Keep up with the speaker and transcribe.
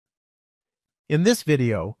In this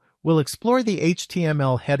video, we'll explore the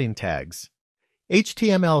HTML heading tags.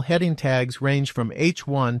 HTML heading tags range from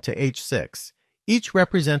H1 to H6, each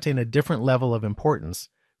representing a different level of importance,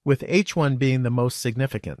 with H1 being the most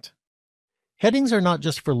significant. Headings are not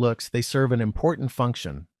just for looks, they serve an important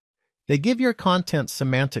function. They give your content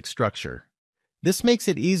semantic structure. This makes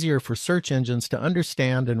it easier for search engines to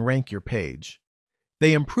understand and rank your page.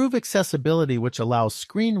 They improve accessibility, which allows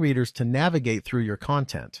screen readers to navigate through your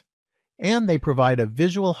content. And they provide a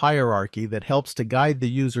visual hierarchy that helps to guide the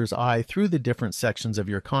user's eye through the different sections of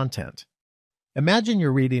your content. Imagine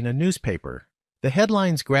you're reading a newspaper. The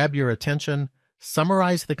headlines grab your attention,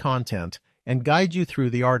 summarize the content, and guide you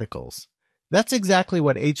through the articles. That's exactly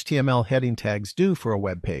what HTML heading tags do for a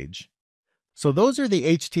web page. So those are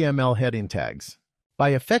the HTML heading tags. By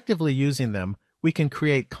effectively using them, we can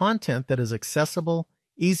create content that is accessible,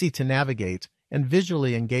 easy to navigate, and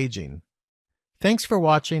visually engaging. Thanks for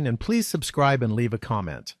watching, and please subscribe and leave a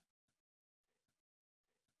comment.